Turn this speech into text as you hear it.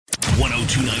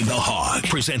1029 The Hog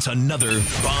presents another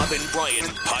Bob and Brian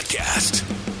podcast.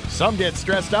 Some get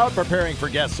stressed out preparing for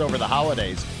guests over the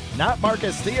holidays. Not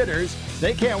Marcus Theaters.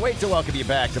 They can't wait to welcome you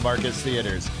back to Marcus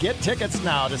Theaters. Get tickets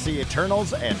now to see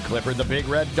Eternals and Clifford the Big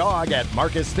Red Dog at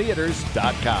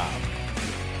marcustheaters.com.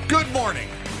 Good morning.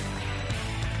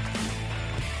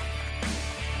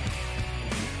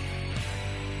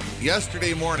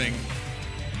 Yesterday morning,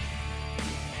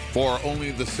 for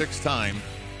only the sixth time,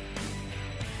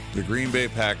 the Green Bay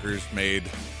Packers made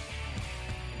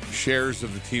shares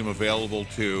of the team available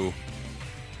to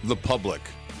the public.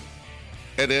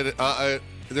 And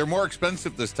they're more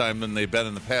expensive this time than they've been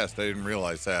in the past. I didn't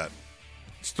realize that.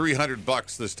 It's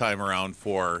 $300 this time around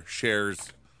for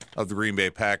shares of the Green Bay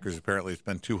Packers. Apparently, it's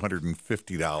been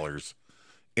 $250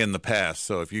 in the past.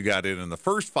 So if you got in the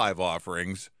first 5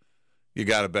 offerings, you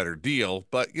got a better deal.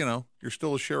 But, you know, you're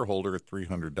still a shareholder at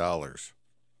 $300.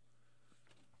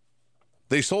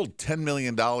 They sold $10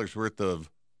 million worth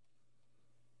of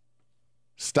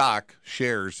stock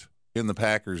shares in the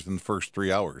Packers in the first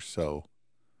 3 hours. So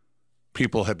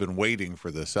people have been waiting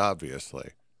for this,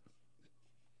 obviously.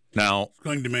 Now, it's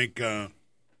going to make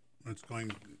it's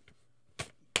going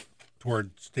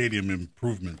toward stadium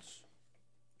improvements.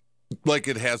 Like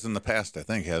it has in the past, I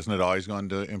think. Hasn't it always gone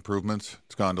to improvements?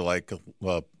 It's gone to like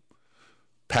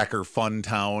Packer Fun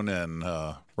Town and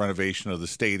renovation of the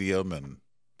stadium.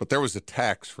 But there was a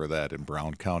tax for that in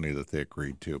Brown County that they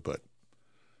agreed to. But,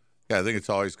 yeah, I think it's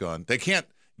always gone. They can't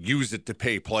use it to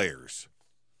pay players.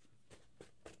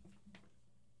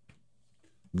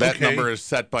 That number is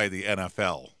set by the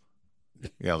NFL.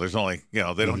 There's only, they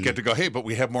don't get to go, hey, but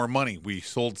we have more money. We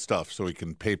sold stuff so we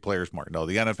can pay players more. No,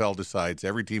 the NFL decides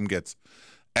every team gets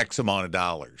X amount of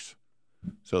dollars.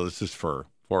 So this is for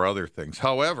other things.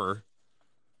 However,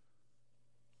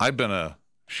 I've been a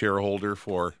shareholder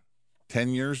for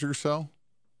 10 years or so.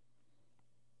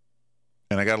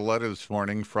 And I got a letter this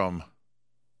morning from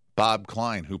Bob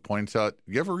Klein, who points out,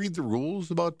 you ever read the rules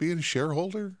about being a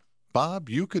shareholder? Bob,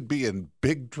 you could be in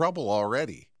big trouble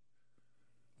already.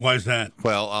 Why is that?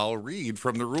 Well, I'll read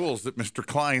from the rules that Mr.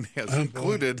 Klein has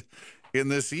included in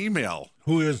this email.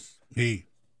 Who is he?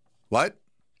 What?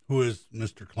 Who is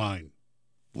Mr. Klein?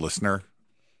 Listener.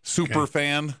 Super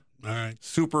fan. All right.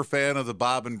 Super fan of the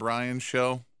Bob and Brian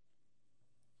show.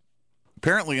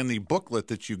 Apparently in the booklet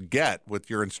that you get with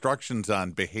your instructions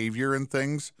on behavior and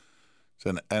things, it's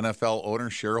an NFL owner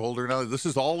shareholder. Now, this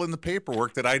is all in the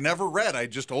paperwork that I never read. I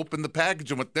just opened the package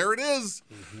and went, there it is.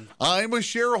 Mm-hmm. I'm a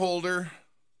shareholder.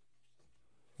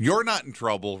 You're not in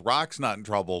trouble. Rock's not in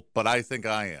trouble, but I think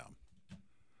I am.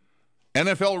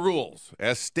 NFL rules,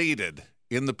 as stated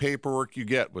in the paperwork you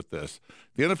get with this.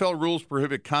 The NFL rules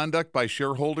prohibit conduct by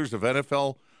shareholders of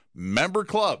NFL member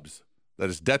clubs that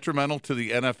is detrimental to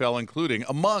the NFL, including,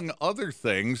 among other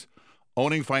things,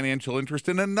 owning financial interest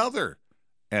in another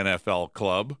NFL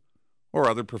club or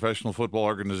other professional football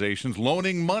organizations,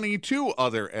 loaning money to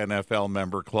other NFL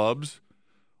member clubs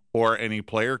or any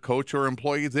player, coach, or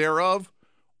employee thereof,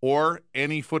 or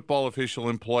any football official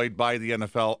employed by the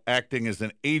NFL acting as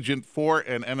an agent for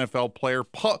an NFL player.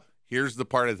 Here's the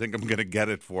part I think I'm going to get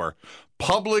it for.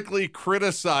 Publicly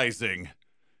criticizing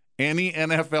any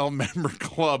NFL member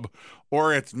club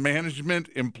or its management,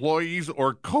 employees,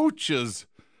 or coaches,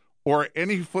 or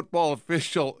any football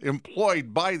official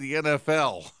employed by the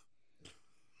NFL.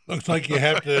 Looks like you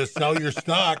have to sell your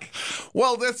stock.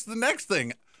 Well, that's the next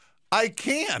thing. I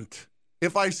can't.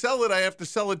 If I sell it, I have to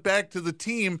sell it back to the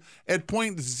team at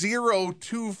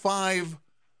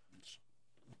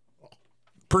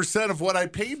 0.025% of what I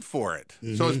paid for it.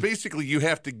 Mm-hmm. So it's basically you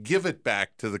have to give it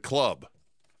back to the club.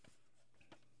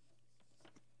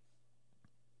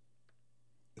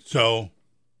 So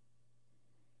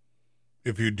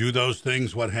if you do those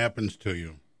things, what happens to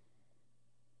you?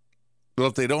 Well,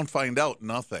 if they don't find out,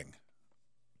 nothing.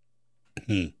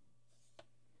 You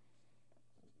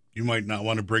might not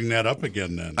want to bring that up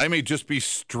again then. I may just be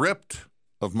stripped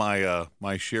of my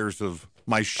share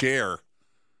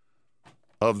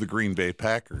of the Green Bay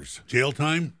Packers. Jail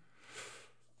time?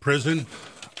 Prison?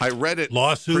 I read it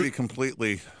lawsuit? Pretty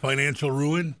completely. Financial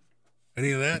ruin?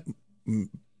 Any of that?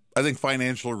 I think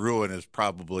financial ruin is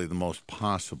probably the most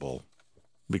possible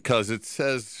because it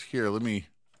says here, let me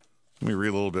read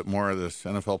a little bit more of this.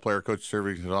 NFL player, coach,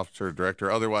 serving as officer or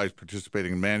director, otherwise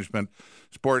participating in management,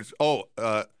 sports.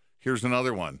 Here's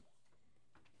another one.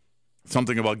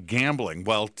 Something about gambling.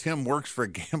 Well, Tim works for a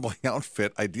gambling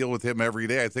outfit. I deal with him every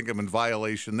day. I think I'm in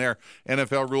violation there.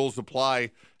 NFL rules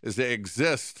apply as they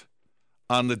exist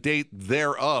on the date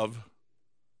thereof,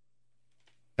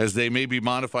 as they may be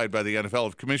modified by the NFL.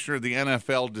 If commissioner of the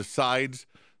NFL decides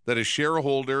that a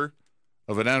shareholder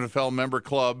of an NFL member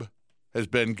club has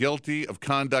been guilty of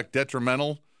conduct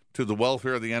detrimental to the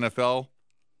welfare of the NFL,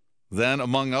 then,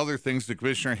 among other things, the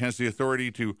commissioner has the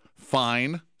authority to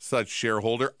fine such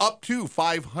shareholder up to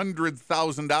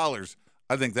 $500,000.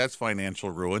 I think that's financial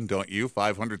ruin, don't you?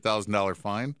 $500,000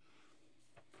 fine.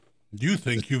 You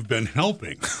think you've been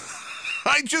helping.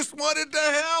 I just wanted to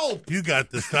help. You got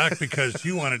the stock because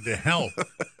you wanted to help.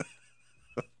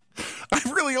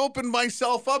 I've really opened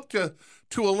myself up to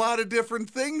a lot of different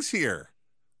things here.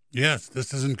 Yes,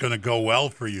 this isn't going to go well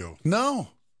for you. No,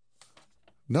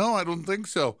 I don't think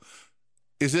so.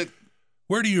 Is it?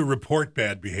 Where do you report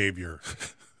bad behavior?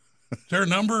 Is there a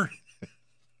number?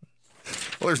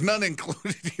 Well, there's none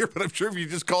included here, but I'm sure if you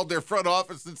just called their front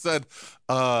office and said,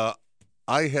 I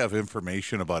have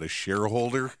information about a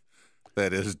shareholder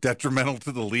that is detrimental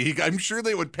to the league, I'm sure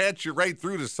they would patch you right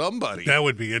through to somebody. That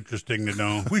would be interesting to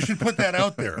know. We should put that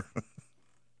out there.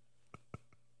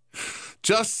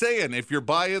 Just saying, if you're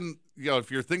buying,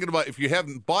 if you're thinking about, if you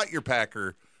haven't bought your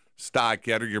Packer stock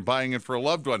yet, or you're buying it for a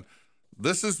loved one,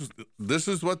 this is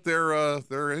what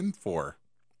they're in for.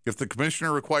 If the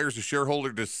commissioner requires a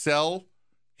shareholder to sell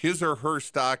his or her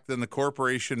stock, then the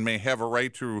corporation may have a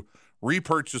right to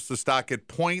repurchase the stock at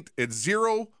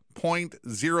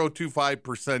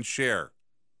 0.025% share.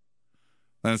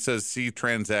 And it says see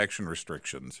transaction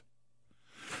restrictions.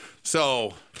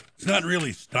 So it's not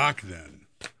really stock then.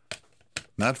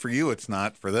 Not for you, it's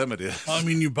not. For them, it is. I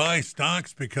mean, you buy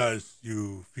stocks because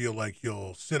you feel like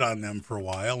you'll sit on them for a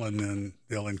while and then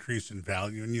they'll increase in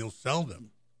value and you'll sell them.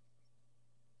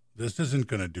 This isn't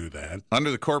going to do that.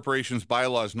 Under the corporation's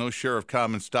bylaws, no share of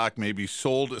common stock may be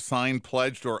sold, assigned,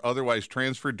 pledged, or otherwise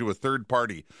transferred to a third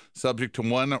party, subject to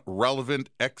one relevant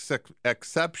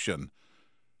exception.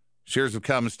 Shares of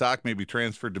common stock may be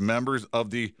transferred to members of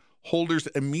the holder's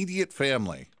immediate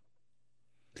family.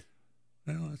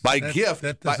 Well, by gift.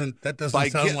 That doesn't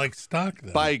sound like stock,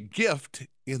 then. By gift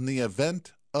in the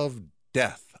event of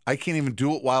death. I can't even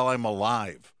do it while I'm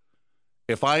alive.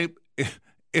 If I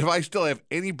still have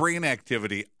any brain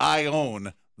activity, I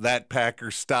own that Packer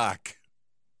stock.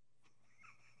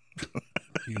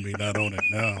 You may not own it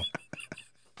now.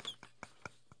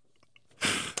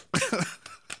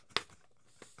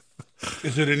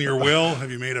 Is it in your will?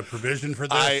 Have you made a provision for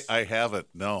this? I haven't.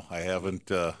 No, I haven't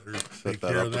set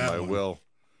that up in my will.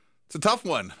 It's a tough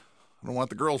one. I don't want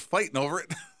the girls fighting over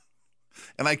it.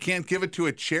 And I can't give it to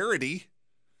a charity.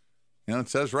 It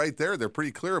says right there, they're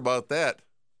pretty clear about that.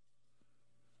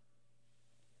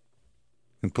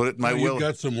 And put it in my will. You've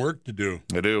got some work to do.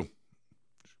 I do.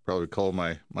 Should probably call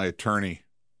my attorney,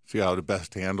 see how to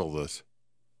best handle this.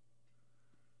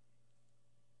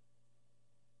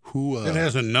 It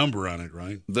has a number on it,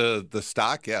 right? The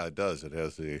stock, yeah, it does. It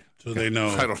has the. So they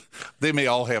know. They may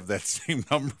all have that same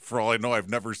number. For all I know, I've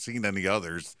never seen any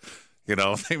others. They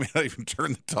may not even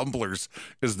turn the tumblers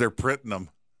as they're printing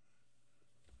them.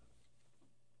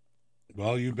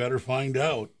 Well, you better find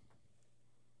out.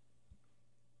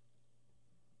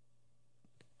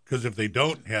 Because if they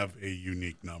don't have a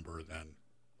unique number, then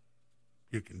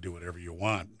you can do whatever you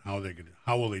want. How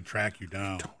will they track you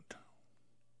down?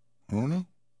 I don't know.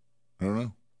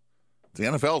 The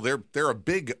NFL, they're a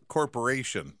big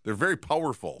corporation. They're very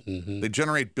powerful. Mm-hmm. They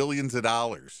generate billions of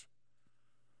dollars.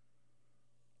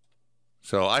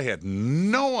 So I had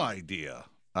no idea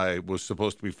I was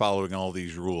supposed to be following all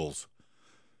these rules.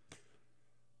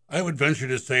 I would venture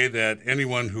to say that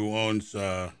anyone who owns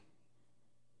a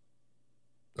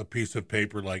piece of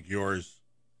paper like yours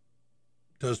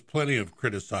does plenty of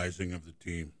criticizing of the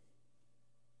team.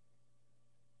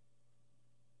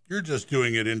 You're just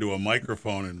doing it into a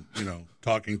microphone and,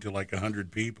 talking to like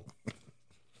 100 people.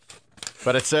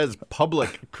 But it says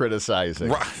public criticizing.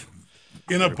 Right.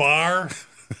 In a bar,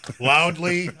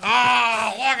 loudly. Oh, look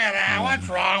at that. What's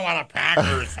wrong with the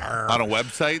Packers, sir? On a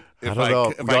website? I don't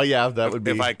know. That would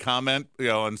be. If I comment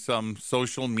on some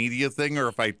social media thing, or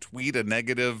if I tweet a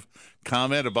negative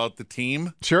comment about the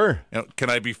team. Sure. Can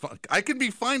I be I can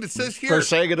be fined. It says here. For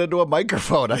saying it into a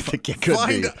microphone, I think it could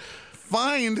be.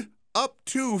 Fined up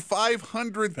to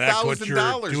 $500,000. What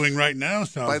you're doing right now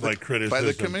sounds like criticism. By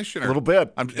the commissioner. A little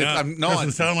bit.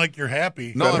 Doesn't sound like you're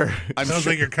happy. No, sounds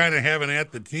like you're kind of having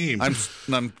at the team. I'm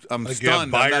like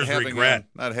stunned. Buyer's I'm regret.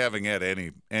 not having at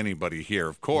anybody here,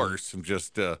 of course. I'm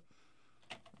just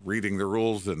reading the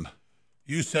rules. And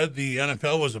you said the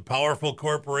NFL was a powerful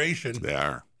corporation. They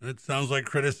are. It sounds like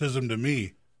criticism to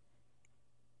me.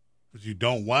 Because you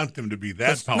don't want them to be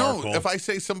that powerful. No, if I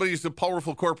say somebody's a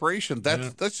powerful corporation,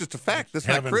 that's just a fact. That's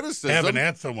not criticism. Having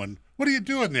at someone, what are you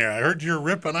doing there? I heard you're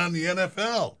ripping on the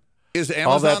NFL. Is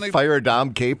Amazon all that Fire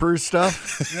Dom Capers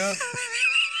stuff?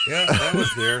 Yeah, that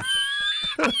was there.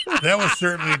 That was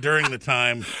certainly during the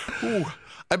time.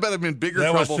 I bet I'm in bigger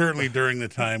That trouble. was certainly during the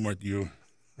time where you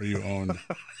owned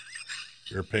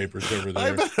your papers over I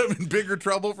there. bet I'm in bigger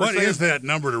trouble for What saying is that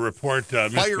number to report fire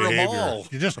 'em misbehavior? all.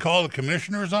 You just call the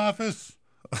commissioner's office?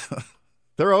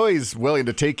 They're always willing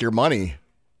to take your money.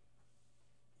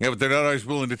 Yeah, but they're not always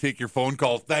willing to take your phone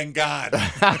call. Thank God.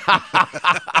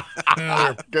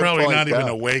 They're Good probably point, not even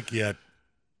yeah. awake yet.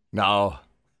 No.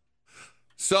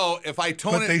 So if I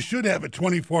tone But it, they should have a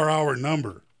 24-hour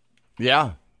number.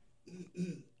 Yeah.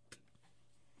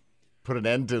 Put an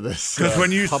end to this. Because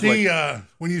when you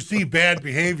public- see bad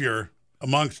behavior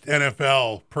amongst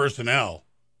NFL personnel,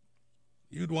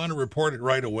 you'd want to report it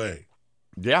right away.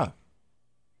 Yeah.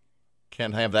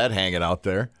 Can't have that hanging out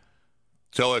there.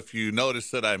 so if you notice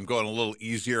that I'm going a little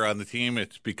easier on the team,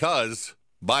 it's because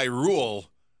by rule,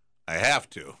 I have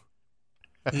to.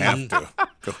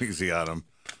 Go easy on them.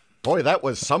 Boy, that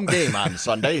was some game on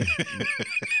Sunday.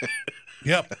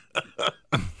 Yep.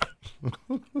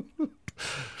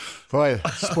 Boy,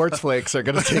 sports flakes are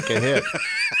going to take a hit.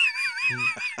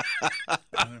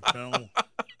 NFL.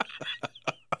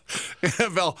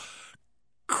 NFL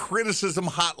criticism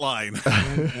hotline.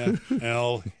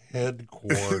 NFL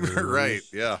headquarters. Right,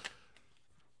 yeah.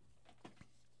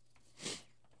 Is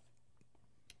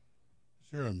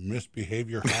there a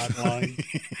misbehavior hotline?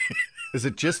 Is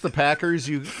it just the Packers?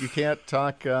 You can't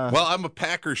talk. Well, I'm a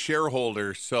Packers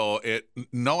shareholder, so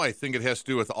I think it has to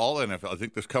do with all NFL. I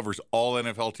think this covers all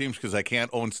NFL teams because I can't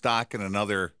own stock in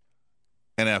another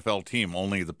NFL team.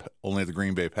 Only the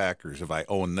Green Bay Packers if I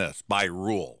own this by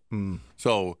rule.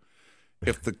 So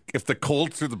if the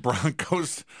Colts or the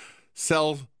Broncos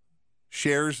sell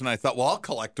shares, and I thought, well, I'll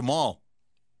collect them all,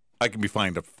 I can be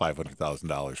fined up to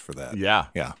 $500,000 for that. Yeah.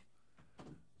 Yeah.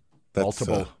 That's,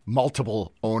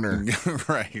 Multiple owner.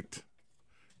 right.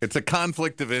 It's a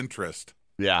conflict of interest.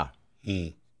 Yeah.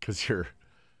 Because you're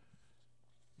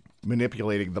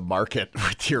manipulating the market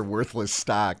with your worthless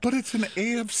stock. But it's an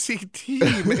AFC team,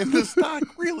 and the stock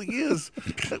really is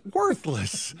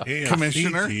worthless, AFC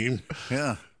Commissioner. team.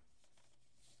 Yeah.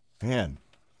 Man.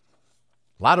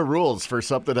 A lot of rules for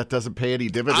something that doesn't pay any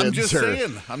dividends.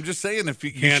 I'm just saying if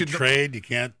you Can't should trade. You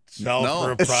can't sell No.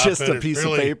 for a It's profit. just a piece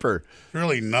of paper. It's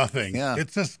really nothing. Yeah.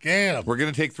 It's a scam. we're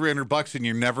going to take $300 and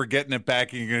you're never getting it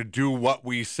back, and you're going to do what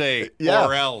we say Yeah.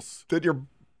 or else. Then you're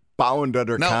bound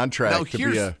under contract to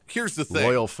be a here's the thing.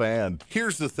 loyal fan.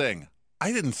 Here's the thing.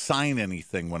 I didn't sign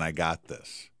anything when I got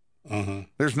this. Uh-huh.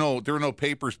 There were no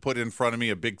papers put in front of me,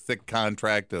 a big thick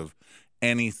contract of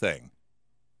anything.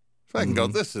 So I can go,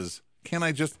 can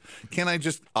I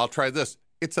just I'll try this.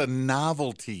 It's a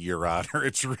novelty, Your Honor.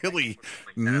 It's really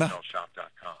not.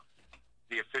 NFLshop.com,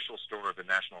 the official store of the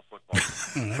National Football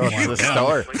League. Go to the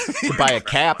store to buy a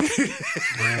cap.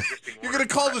 You're going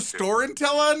to call the store and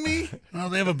tell on me? Well,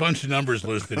 they have a bunch of numbers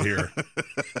listed here.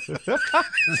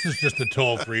 This is just a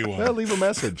toll-free one. Well, leave a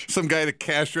message. Some guy at a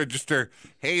cash register.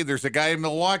 Hey, there's a guy in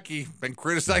Milwaukee been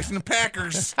criticizing the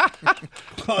Packers.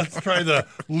 Let's try the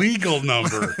legal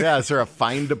number. Yeah, is there a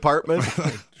fine department?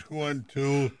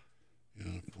 212.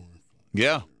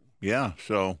 Yeah.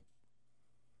 So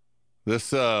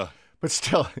this But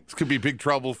still, could be big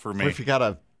trouble for what me. if you got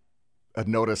a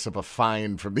notice of a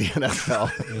fine from the NFL?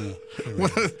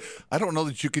 I don't know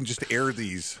that you can just air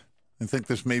these. I think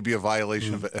this may be a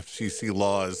violation of FCC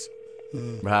laws.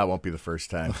 That won't be the first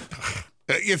time.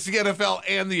 It's the NFL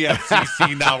and the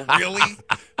FCC now. Really?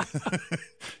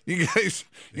 You guys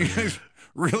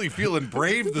really feeling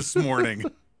brave this morning.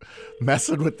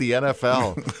 Messing with the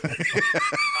NFL.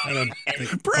 I don't think.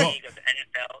 League of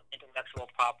NFL intellectual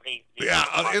property. Yeah,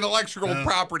 intellectual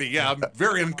property. Yeah, I'm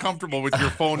very uncomfortable with your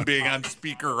phone being on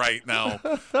speaker right now.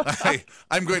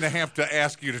 I'm going to have to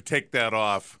ask you to take that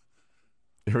off.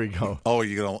 Here we go. Oh,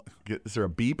 you're going to... Is there a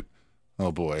beep?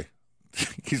 Oh, boy.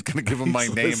 He's going to give him my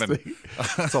He's name. And listening.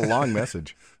 It's a long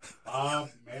message. Madden.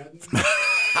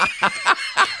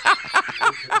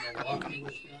 Milwaukee,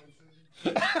 Wisconsin.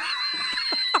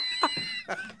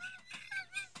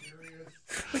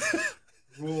 Serious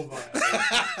rule violation.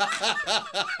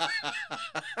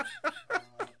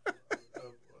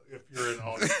 If you're an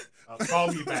owner,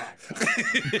 call me back.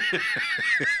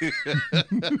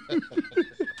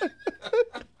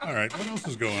 All right, what else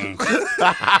is going on?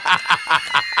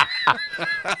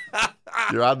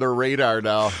 You're on the radar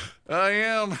now. I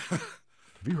am. Have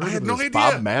you heard I of had this no idea.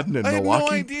 Bob Madden in I had Milwaukee?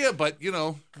 no idea, but,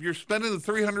 if you're spending the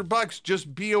 $300,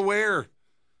 just be aware.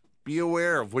 Be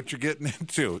aware of what you're getting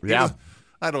into. Yeah.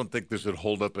 I don't think this would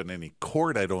hold up in any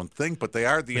court, I don't think, but they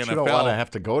are the But NFL. you don't want to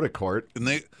have to go to court. And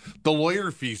the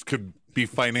lawyer fees could be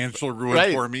financial ruin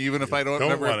Right. for me, even if I don't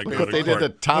Don't ever wanna pay go What to they did to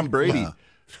court. Tom Brady.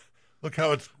 Look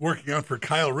how it's working out for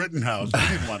Kyle Rittenhouse.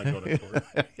 He didn't want to go to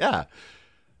court. Yeah.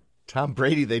 Tom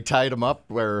Brady, they tied him up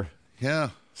where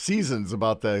seasons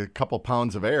about the couple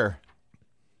pounds of air.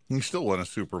 He still won a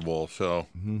Super Bowl, so.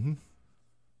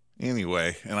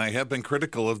 Anyway, and I have been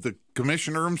critical of the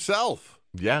commissioner himself.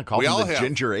 Yeah, call him the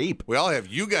ginger ape. We all have.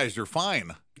 You guys are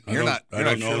fine. I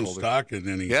don't own stock in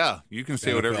any. Yeah, you can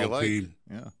say whatever you like. team.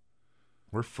 Yeah.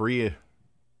 We're free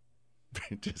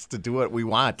just to do what we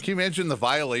want. Can you imagine the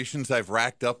violations I've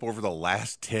racked up over the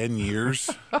last 10 years?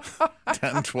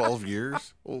 10, 12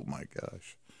 years? Oh, my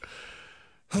gosh.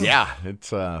 Yeah,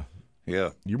 it's Yeah.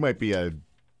 you might be a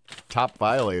top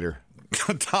violator.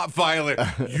 Top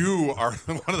violator. You are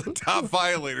one of the top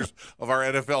violators of our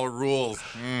NFL rules.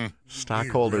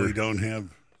 Stockholder. We really don't have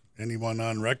anyone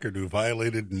on record who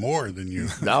violated more than you.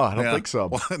 No, I don't think so.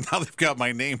 Well, now they've got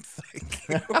my name. Thank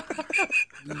you.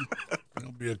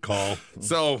 There'll be a call.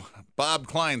 So, Bob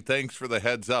Klein, thanks for the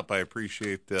heads up. I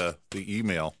appreciate the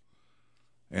email.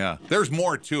 Yeah, there's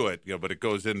more to it, but it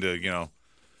goes into,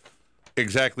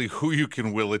 exactly who you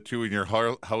can will it to in your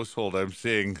household. I'm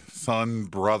saying son,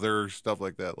 brother, stuff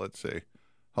like that. Let's say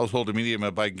household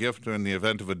immediate by gift in the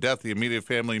event of a death. The immediate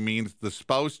family means the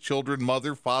spouse, children,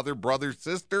 mother, father, brother,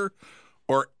 sister,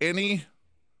 or any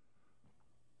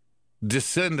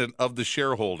descendant of the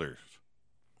shareholders.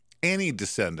 Any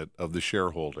descendant of the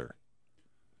shareholder.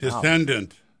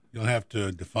 Descendant. You'll have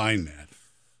to define that.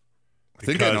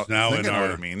 Because now in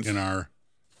our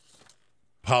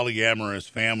polyamorous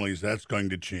families, that's going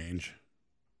to change.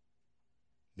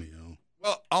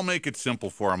 Well, I'll make it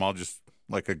simple for him. I'll just,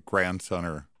 like a grandson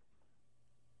or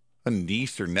a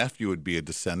niece or nephew would be a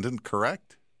descendant,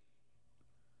 correct?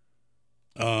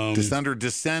 Descend or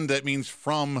descend, that means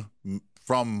from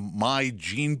my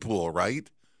gene pool, right?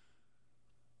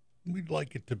 We'd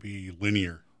like it to be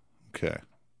linear. Okay.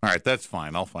 All right, that's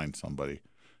fine. I'll find somebody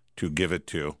to give it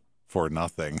to for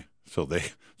nothing. So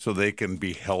they can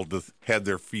be had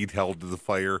their feet held to the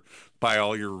fire by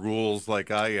all your rules like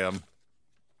I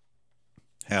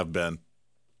have been.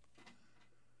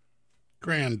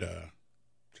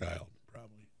 Child,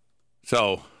 probably.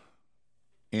 So,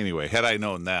 anyway, had I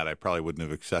known that, I probably wouldn't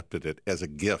have accepted it as a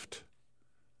gift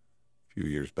a few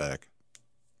years back.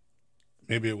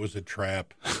 Maybe it was a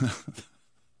trap. It's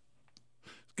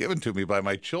given to me by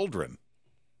my children.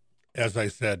 As I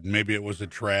said, maybe it was a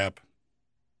trap.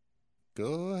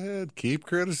 Go ahead. Keep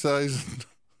criticizing.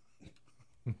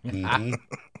 Mm-hmm.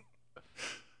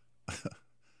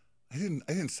 I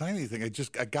didn't sign anything. I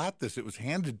got this. It was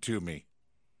handed to me.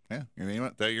 Yeah. Your name?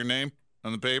 Is that your name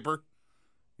on the paper?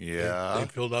 Yeah. They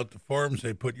filled out the forms.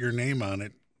 They put your name on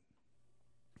it.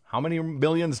 How many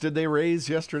millions did they raise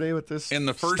yesterday with this? In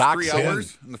the first stock 3 sale?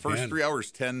 hours? In the first 3 hours,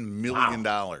 $10 million.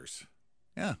 Wow.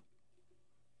 Yeah.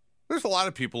 There's a lot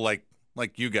of people like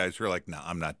you guys who are like, no,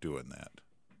 I'm not doing that.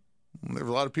 There's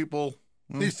a lot of people.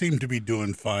 They seem to be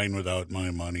doing fine without my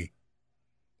money.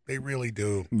 They really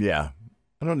do. Yeah.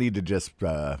 I don't need to just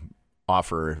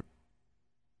offer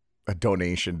a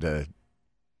donation to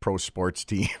pro sports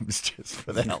teams just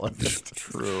for the hell of it.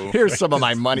 True. Here's some of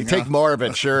my money. Take more of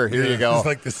it. Sure. Here you go. It's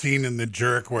like the scene in The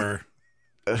Jerk where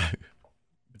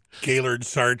Gaylord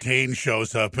Sartain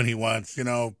shows up and he wants,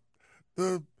 the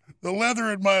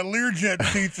leather in my Learjet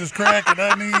seats is cracking.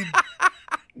 I need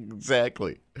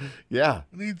Exactly. Yeah.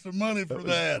 I need some money for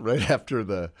that. Right after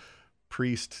the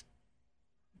priest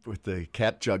with the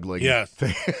cat juggling. Yes.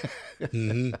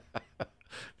 The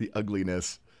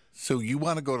ugliness. So you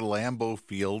want to go to Lambeau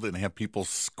Field and have people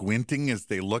squinting as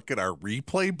they look at our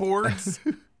replay boards?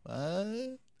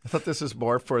 I thought this is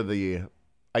more for the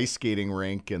ice skating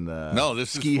rink and the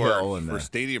this ski is hill and for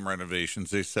stadium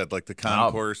renovations. They said like the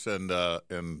concourse and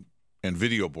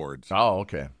video boards. Oh,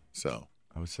 okay. So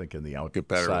I was thinking the get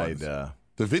better outside. ones.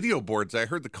 The video boards. I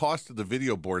heard the cost of the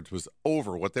video boards was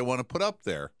over what they want to put up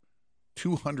there.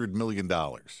 $200 million.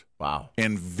 Wow.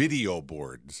 And video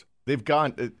boards. They've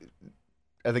gone.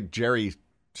 I think Jerry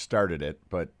started it,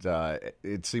 but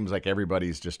it seems like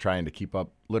everybody's just trying to keep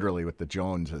up literally with the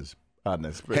Joneses on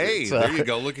this. Hey, there you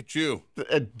go. Look at you.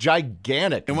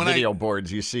 Gigantic video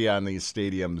boards you see on these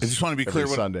stadiums. I just want to be clear.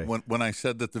 Sunday. When I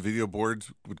said that the video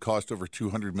boards would cost over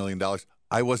 $200 million,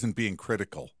 I wasn't being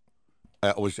critical.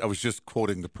 I was just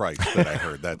quoting the price that I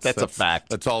heard. That's a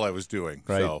fact. That's all I was doing.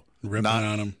 Right. So ripping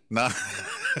on them. Not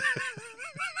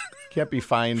can't be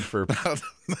fined for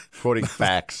quoting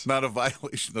facts. Not a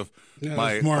violation of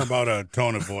my. It's more about a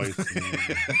tone of voice.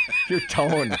 Your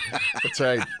tone. That's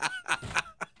right.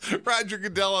 Roger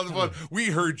Goodell on the phone. We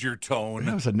heard your tone.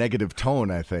 That was a negative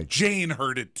tone, I think. Jane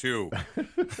heard it too. In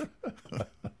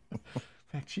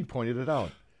fact, she pointed it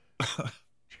out. Did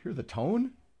you hear the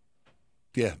tone?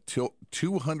 Yeah,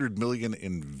 $200 million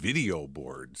in video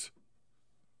boards.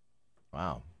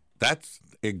 Wow. That's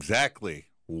exactly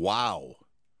wow.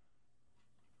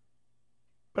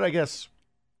 But I guess,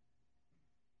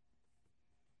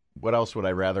 what else would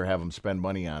I rather have them spend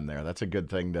money on there? That's a good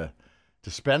thing to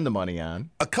spend the money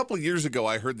on. A couple of years ago,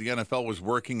 I heard the NFL was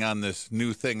working on this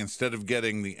new thing. Instead of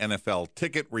getting the NFL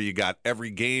ticket where you got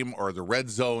every game or the red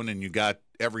zone and you got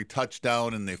every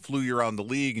touchdown and they flew you around the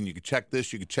league and you could check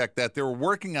this, you could check that. They were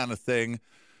working on a thing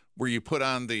where you put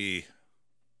on the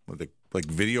like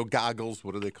video goggles.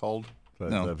 What are they called? The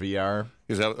VR.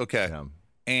 Is that okay? Yeah.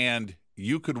 And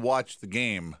you could watch the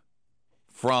game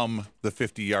from the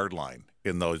 50-yard line.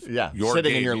 In those,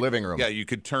 sitting in your living room. Yeah, you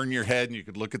could turn your head and you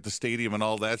could look at the stadium and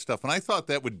all that stuff. And I thought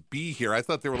that would be here. I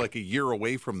thought they were like a year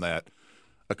away from that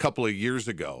a couple of years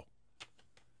ago.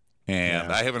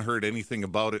 And I haven't heard anything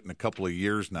about it in a couple of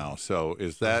years now. So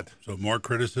is that so more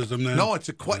criticism then? No, it's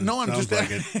a no. I'm just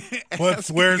like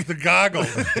where's the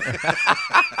goggles?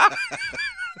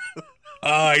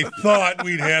 I thought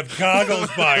we'd have goggles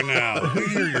by now. I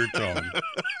hear your tone.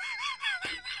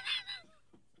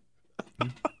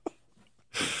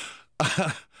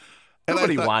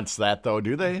 Nobody wants that, though,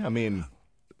 do they? I mean,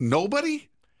 nobody.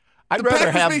 I'd rather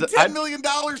have made $10 million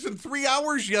in 3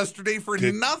 hours yesterday for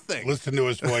nothing. Listen to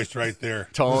his voice right there.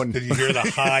 Tone. Did you hear the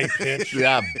high pitch?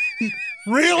 Yeah.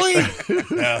 Really?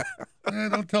 Yeah.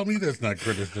 Don't tell me that's not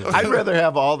criticism. I'd rather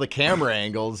have all the camera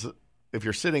angles if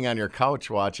you're sitting on your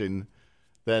couch watching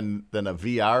than a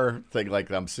VR thing like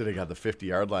I'm sitting on the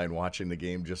 50-yard line watching the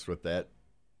game just with that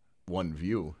one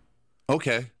view.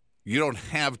 Okay. You don't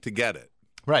have to get it.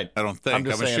 Right. I don't think.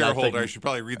 I'm a saying, shareholder. I should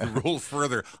probably read the rules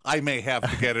further. I may have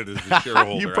to get it as a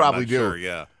shareholder. You probably do. Sure,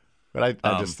 yeah. But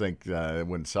I just think it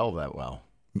wouldn't sell that well.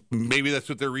 Maybe that's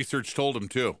what their research told them,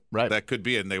 too. Right. That could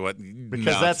be. And they went,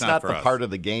 because that's not the us. part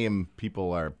of the game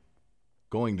people are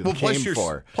going to the game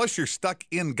for. Plus, you're stuck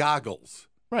in goggles.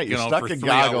 Right. You're stuck stuck for in 3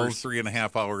 goggles. hours,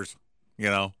 3.5 hours,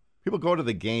 People go to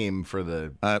the game for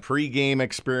the pre-game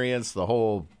experience, the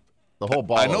whole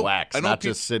ball of wax, not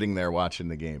just sitting there watching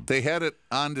the game. They had it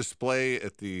on display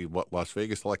at the Las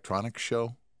Vegas Electronics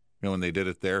Show, when they did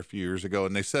it there a few years ago,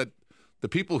 and they said the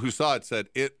people who saw it said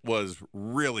it was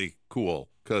really cool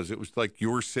because it was like you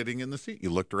were sitting in the seat.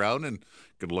 You looked around and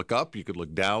could look up, you could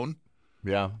look down,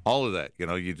 all of that.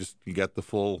 You got the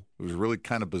full. It was really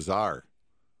kind of bizarre,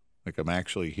 like I'm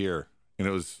actually here, and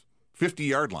it was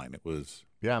 50-yard line. It was.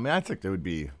 Yeah, I mean, I think that would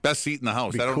be best seat in the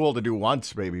house. It'd be cool to do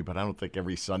once, maybe, but I don't think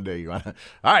every Sunday you want to.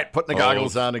 All right, putting the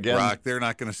goggles on again. Rock, they're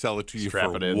not going to sell it to you for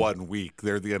 1 week.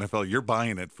 They're the NFL. You're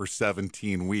buying it for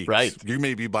 17 weeks. Right. You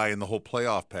may be buying the whole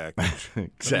playoff package. Exactly.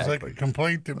 Sounds like a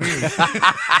complaint to me.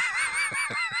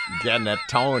 Getting that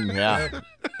tone, yeah.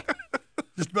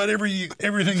 Just about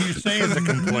everything you say is a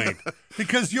complaint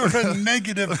because you're a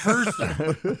negative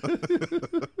person.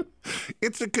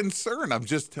 It's a concern. I'm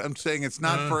saying it's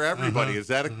not for everybody. Is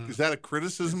that a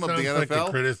criticism of the NFL? Like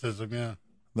a criticism, yeah.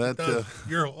 That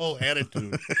your whole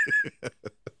attitude.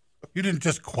 You didn't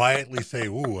just quietly say,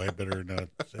 "Ooh, I better not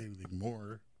say anything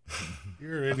more."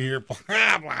 You're in here, blah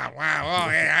blah blah. Oh,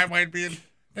 hey, I might be in,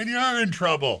 and you are in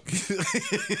trouble.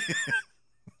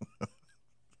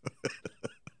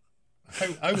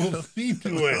 I will see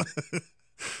to it.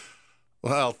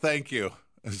 Well, thank you.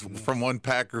 From one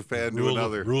Packer fan to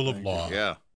another. Rule of law. Yeah.